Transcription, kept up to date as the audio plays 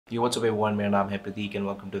ये what's up everyone, मेरा नाम है प्रतीक and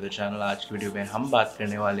welcome to the channel. आज की वीडियो में हम बात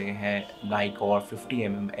करने वाले हैं Nikkor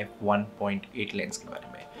 50mm f1.8 लेंस के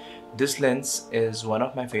बारे में। This lens is one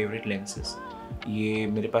of my favourite lenses. ये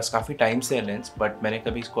मेरे पास काफ़ी टाइम से है लेंस, बट मैंने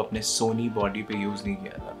कभी इसको अपने सोनी बॉडी पे यूज़ नहीं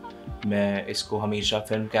किया था। मैं इसको हमेशा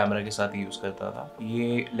फिल्म कैमरा के साथ यूज़ करता था।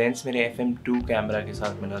 ये लेंस मेरे FM2 कैमरा के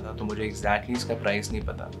साथ मिला था, तो मुझे एग्जैक्टली इसका प्राइस नहीं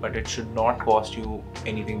पता, but it should not cost you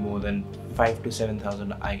anything more than 5,000 to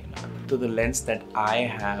 7,000 INR. So the lens that I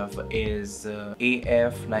have is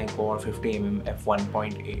AF Nikkor 50mm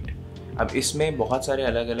f1.8. अब इसमें बहुत सारे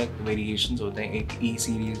अलग अलग वेरिएशंस होते हैं। एक E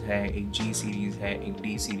सीरीज़ है, एक G सीरीज़ है, एक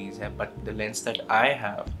D सीरीज़ है, but the lens that I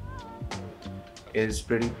have is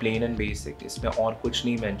pretty plain and basic. इसमें और कुछ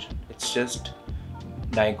नहीं mentioned. It's just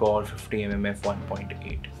Nikkor 50mm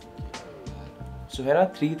f1.8. So here are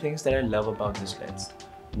three things that I love about this lens.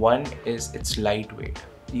 One is it's lightweight.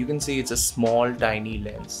 You can see it's a small, tiny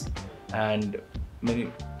lens, and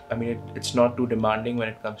it's not too demanding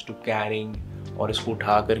when it comes to carrying. और इसको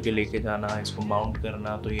उठा करके लेके जाना, इसको mount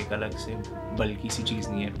करना, तो ये एक अलग से बल्कि सी चीज़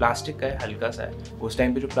नहीं है। प्लास्टिक का है, हल्का सा है। उस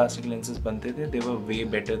टाइम पे जो प्लास्टिक लेंसेज बनते थे, दे वर way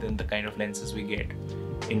better than the kind of lenses we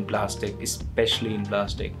get in plastic, specially in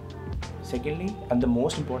plastic. Secondly, and the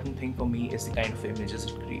most important thing for me, is the kind of images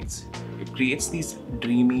it creates. It creates these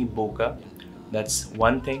dreamy bokeh. That's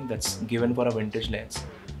one thing that's given for a vintage lens,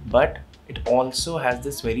 but it also has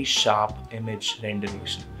this very sharp image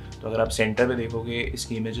renderization. तो अगर आप centre पे देखोगे,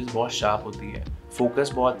 इसकी images बहुत sharp होती है,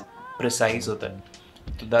 focus बहुत प्रिसाइज होता है.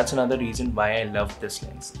 तो that's another reason why I love this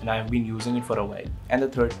lens, and I've been using it for a while. And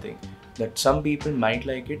the third thing, that some people might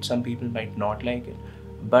like it, some people might not like it,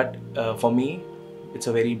 but for me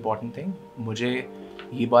it's a very important thing. मुझे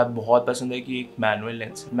ये बात बहुत पसंद है कि एक manual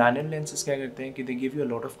lenses क्या करते हैं कि they give you a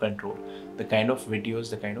lot of control. The kind of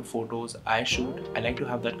videos, the kind of photos I shoot, I like to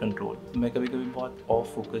have that control. मैं कभी कभी बहुत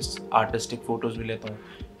ऑफ फोकस आर्टिस्टिक फ़ोटोज़ भी लेता हूँ,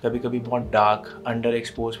 कभी कभी बहुत डार्क अंडर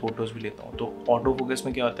एक्सपोज फोटोज़ भी लेता हूँ. तो ऑटो फोकस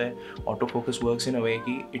में क्या होता है, ऑटो फोकस वर्क्स इन अ वे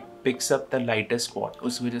कि it picks up the lightest spot.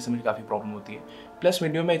 उस वजह से मुझे काफ़ी प्रॉब्लम होती है. प्लस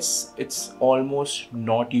वीडियो में it's almost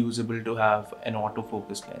not usable to have an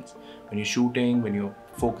autofocus lens. When you're shooting, when you're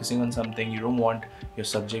focusing on something, you don't want your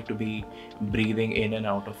subject to be breathing in and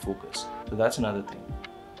out of focus. So that's another thing.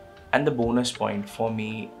 And the bonus point for me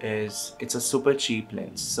is it's a super cheap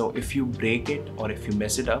lens. So if you break it or if you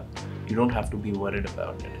mess it up, you don't have to be worried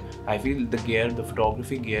about it. I feel the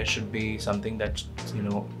photography gear should be something that's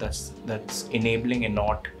enabling and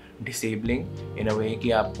not disabling in a way कि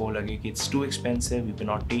आपको लगे कि it's too expensive, you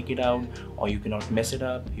cannot take it out, or you cannot mess it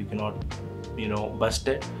up, you cannot bust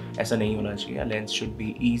it. ऐसा नहीं होना चाहिए. A lens should be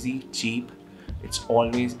easy, cheap. It's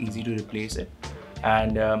always easy to replace it.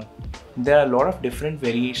 And there are a lot of different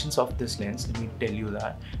variations of this lens. Let me tell you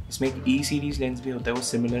that. इसमें एक E series lens भी होता है, वो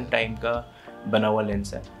similar time का बना हुआ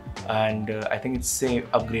lens है. And I think it's से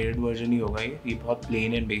upgraded version ही होगा ये बहुत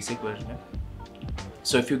plain and basic version है.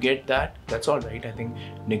 So if you get that, that's all right. I think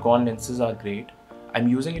Nikon lenses are great. I'm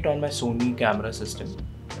using it on my Sony camera system.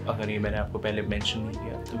 अगर ये मैंने आपको पहले मेंशन नहीं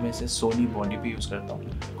किया, तो मैं इसे सोनी बॉडी पे यूज़ करता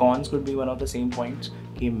हूँ. Cons could be one of the same points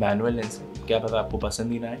कि मैनुअल लेंस है, क्या पता आपको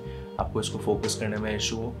पसंद ही ना आए, आपको इसको फोकस करने में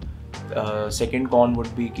इशू हो. सेकेंड कॉन वुड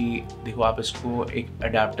बी कि देखो, आप इसको एक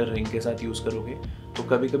अडेप्टर रिंग के साथ यूज़ करोगे, तो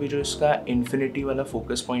कभी कभी जो इसका इन्फिनिटी वाला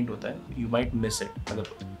फोकस पॉइंट होता है, यू माइट मिस इट.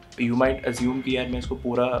 मतलब यू माइट अज्यूम कि यार मैं इसको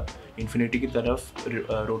पूरा इन्फिनिटी की तरफ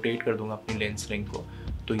रोटेट कर दूंगा अपनी लेंस रिंग को,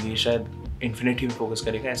 तो ये शायद इन्फिनिटी में फोकस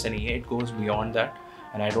करेगा. ऐसा नहीं है, it goes beyond that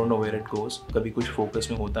and I don't know where it goes. कभी कुछ फोकस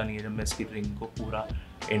में होता नहीं है जब मैं इसकी रिंग को पूरा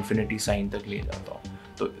इन्फिनिटी साइन तक ले जाता हूँ.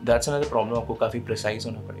 तो दैट्स अनदर प्रॉब्लम. आपको काफ़ी प्रिसाइज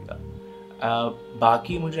होना पड़ेगा.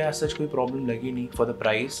 बाकी मुझे ऐसा कोई प्रॉब्लम लगी नहीं. For the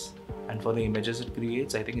price and for the images it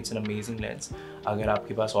creates, I think it's an amazing lens. अगर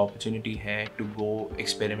आपके पास opportunity है to go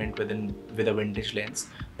experiment with a vintage lens,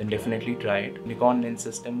 then definitely try it. Nikon lens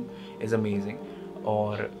system is amazing. Or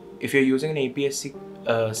if you're using an APS-C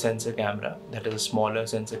sensor camera, that is a smaller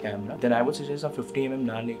sensor camera, then I would suggest आप 50mm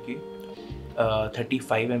ना लेके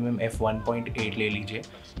 35mm f1.8 ले लीजिए,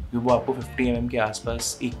 क्योंकि वो आपको 50mm के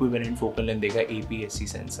आसपास equivalent focal length देगा APS-C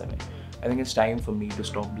सेंसर में. I think it's time for me to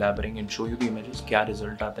stop blabbering and show you the images. क्या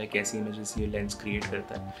रिजल्ट आता है, कैसी इमेजेस ये लेंस क्रिएट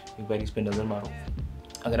करता है, एक बार इस पर नज़र मारो.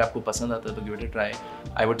 अगर आपको पसंद आता है तो give it a try.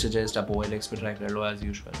 I would suggest आप OLX पे ट्राई कर लो एज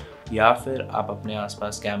यूजुअल, या फिर आप अपने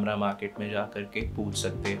आसपास कैमरा मार्केट में जा करके पूछ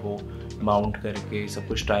सकते हो, माउंट करके सब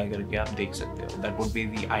कुछ ट्राई करके आप देख सकते हो. That would be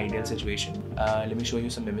the ideal situation. Let me show you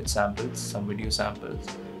some image samples, some video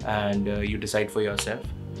samples, and you decide for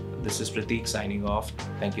yourself. This is Pratik signing off.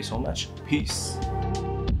 Thank you so much. Peace.